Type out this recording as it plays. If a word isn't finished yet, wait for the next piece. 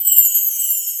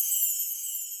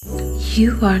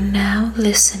You are now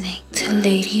listening to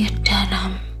Lady in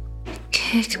Denim.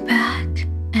 Kick back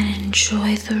and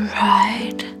enjoy the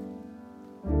ride.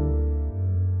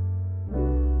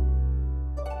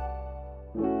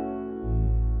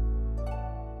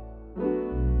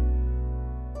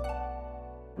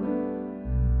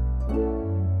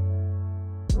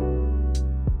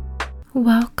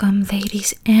 Welcome,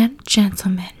 ladies and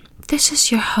gentlemen. This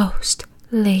is your host,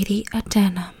 Lady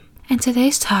Adenum. And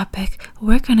today's topic,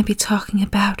 we're going to be talking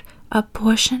about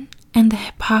abortion and the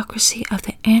hypocrisy of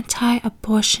the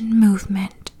anti-abortion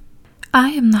movement. I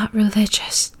am not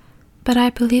religious, but I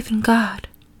believe in God.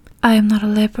 I am not a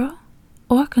liberal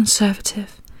or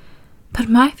conservative, but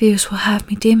my views will have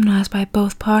me demonized by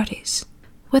both parties.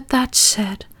 With that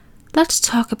said, let's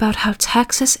talk about how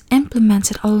Texas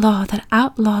implemented a law that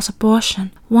outlaws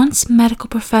abortion once medical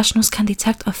professionals can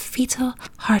detect a fetal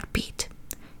heartbeat,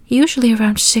 usually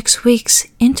around 6 weeks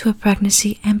into a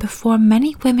pregnancy and before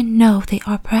many women know they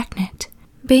are pregnant,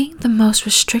 being the most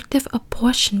restrictive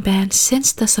abortion ban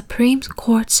since the Supreme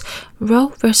Court's Roe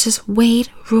v. Wade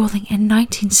ruling in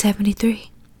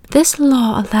 1973. This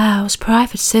law allows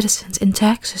private citizens in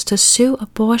Texas to sue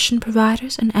abortion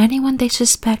providers and anyone they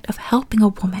suspect of helping a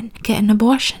woman get an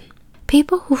abortion.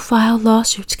 People who file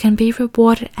lawsuits can be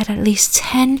rewarded at least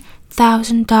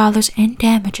 $10,000 in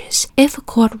damages if a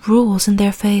court rules in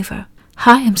their favor.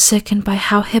 I am sickened by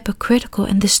how hypocritical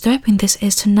and disturbing this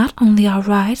is to not only our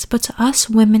rights but to us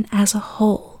women as a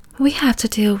whole. We have to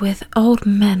deal with old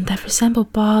men that resemble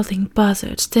balding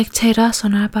buzzards dictate us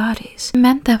on our bodies.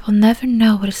 Men that will never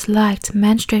know what it's like to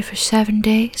menstruate for 7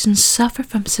 days and suffer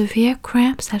from severe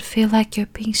cramps that feel like you're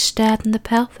being stabbed in the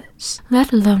pelvis.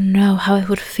 Let alone know how it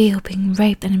would feel being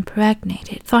raped and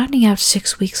impregnated, finding out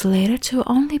 6 weeks later to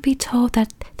only be told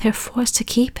that they're forced to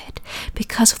keep it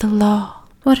because of the law.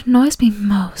 What annoys me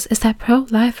most is that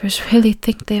pro-lifers really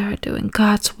think they are doing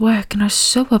God's work and are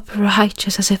so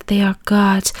uprighteous as if they are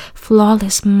God's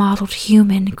flawless modeled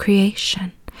human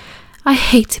creation. I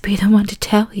hate to be the one to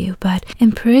tell you, but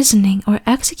imprisoning or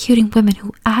executing women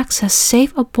who access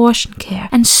safe abortion care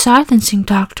and silencing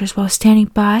doctors while standing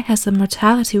by as the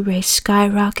mortality rates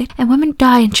skyrocket and women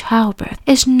die in childbirth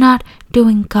is not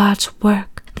doing God's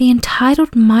work. The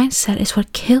entitled mindset is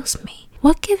what kills me.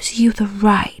 What gives you the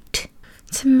right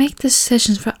to make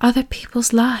decisions for other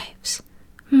people's lives?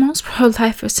 Most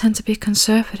pro-lifers tend to be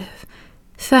conservative.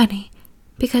 Funny,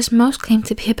 because most claim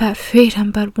to be about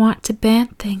freedom but want to ban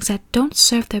things that don't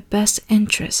serve their best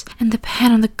interests and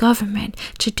depend on the government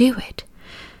to do it.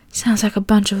 Sounds like a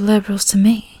bunch of liberals to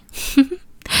me.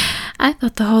 I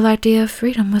thought the whole idea of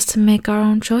freedom was to make our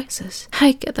own choices.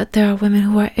 I get that there are women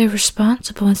who are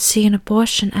irresponsible and see an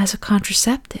abortion as a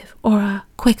contraceptive or a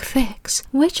quick fix.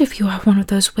 Which if you are one of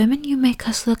those women, you make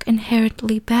us look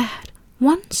inherently bad.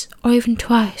 Once or even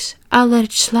twice, I'll let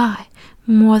it slide.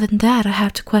 More than that, I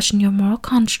have to question your moral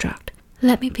construct.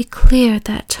 Let me be clear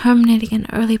that terminating an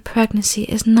early pregnancy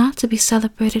is not to be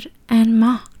celebrated and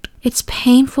mocked. It's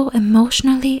painful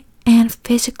emotionally and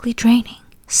physically draining.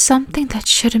 Something that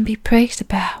shouldn't be praised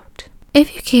about.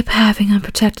 If you keep having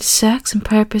unprotected sex and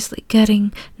purposely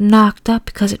getting knocked up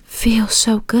because it feels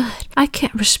so good, I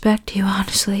can't respect you,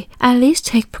 honestly. At least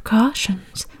take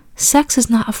precautions. Sex is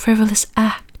not a frivolous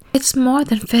act. It's more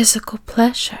than physical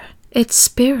pleasure. It's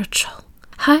spiritual.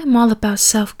 I am all about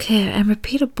self-care, and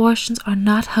repeat abortions are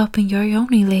not helping your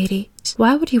yoni, lady.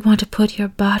 Why would you want to put your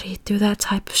body through that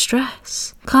type of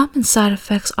stress? Common side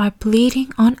effects are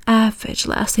bleeding on average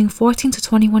lasting 14 to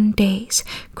 21 days,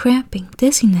 cramping,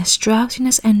 dizziness,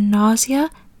 drowsiness, and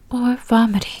nausea or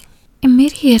vomiting.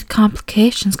 Immediate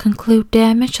complications include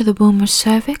damage to the womb or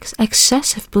cervix,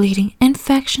 excessive bleeding,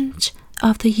 infections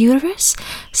of the uterus,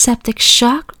 septic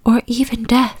shock, or even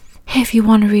death. If you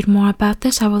want to read more about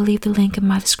this, I will leave the link in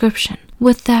my description.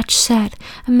 With that said,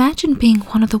 imagine being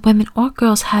one of the women or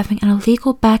girls having an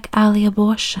illegal back alley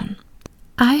abortion.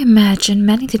 I imagine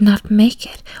many did not make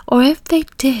it, or if they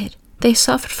did, they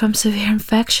suffered from severe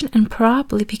infection and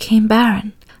probably became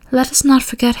barren. Let us not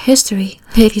forget history,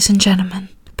 ladies and gentlemen.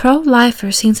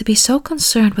 Pro-lifers seem to be so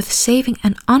concerned with saving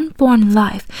an unborn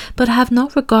life, but have no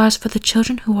regards for the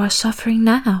children who are suffering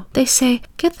now. They say,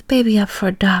 get the baby up for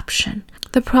adoption.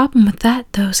 The problem with that,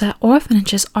 though, is that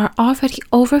orphanages are already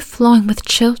overflowing with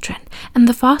children, and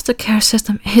the foster care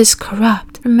system is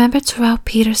corrupt. Remember Terrell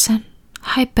Peterson?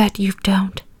 I bet you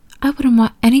don't. I wouldn't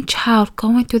want any child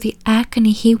going through the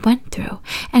agony he went through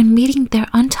and meeting their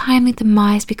untimely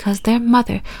demise because their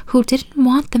mother, who didn't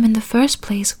want them in the first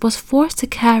place, was forced to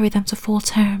carry them to full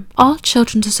term. All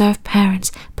children deserve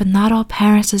parents, but not all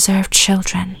parents deserve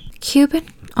children.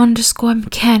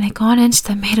 Cuban_mechanic on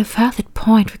Insta made a valid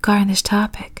point regarding this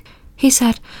topic. He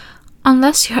said,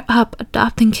 Unless you're up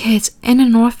adopting kids in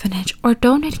an orphanage or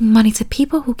donating money to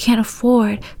people who can't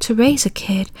afford to raise a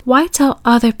kid, why tell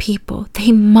other people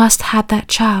they must have that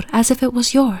child as if it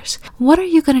was yours? What are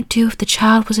you going to do if the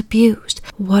child was abused?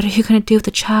 What are you going to do if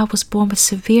the child was born with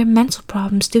severe mental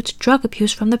problems due to drug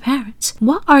abuse from the parents?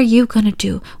 What are you going to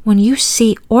do when you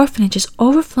see orphanages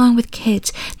overflowing with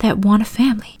kids that want a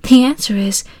family? The answer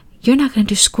is, you're not going to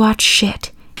do squat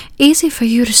shit. Easy for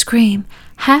you to scream,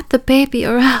 "Have the baby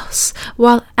or else,"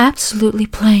 while absolutely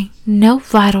playing no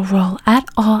vital role at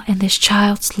all in this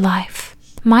child's life.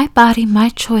 My body, my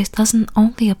choice doesn't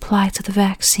only apply to the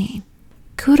vaccine.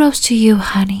 Kudos to you,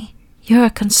 honey. You're a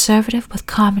conservative with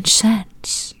common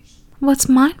sense. What's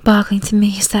mind-boggling to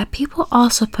me is that people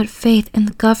also put faith in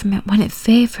the government when it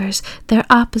favors their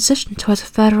opposition towards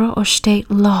federal or state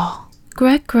law.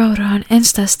 Greg Groder on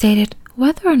Insta stated,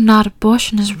 "Whether or not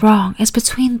abortion is wrong is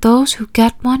between those who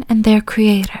get one and their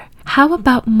creator. How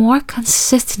about more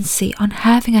consistency on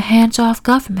having a hands-off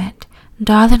government?"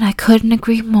 Darling, I couldn't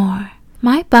agree more.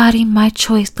 My body, my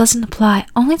choice doesn't apply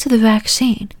only to the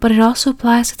vaccine, but it also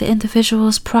applies to the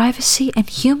individual's privacy and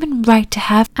human right to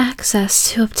have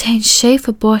access to obtain safe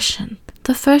abortion.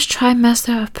 The first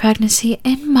trimester of pregnancy,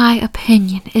 in my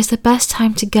opinion, is the best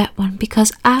time to get one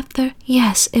because after,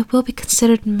 yes, it will be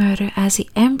considered murder as the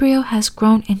embryo has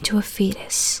grown into a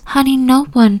fetus. Honey, no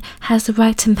one has the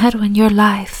right to meddle in your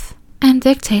life and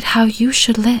dictate how you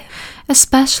should live,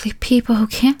 especially people who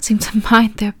can't seem to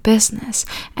mind their business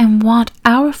and want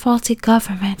our faulty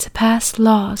government to pass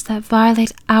laws that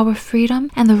violate our freedom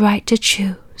and the right to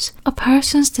choose. A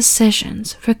person's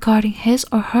decisions regarding his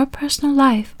or her personal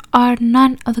life are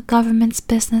none of the government's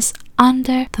business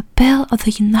under the Bill of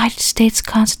the United States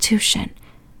Constitution.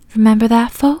 Remember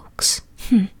that, folks?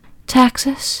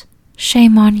 Texas,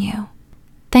 shame on you.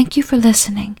 Thank you for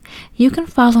listening. You can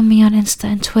follow me on Insta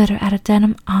and Twitter at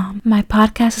 @adenum. My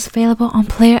podcast is available on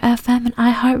Player FM and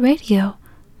iHeartRadio.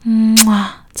 Mwah.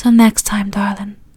 Till next time, darling.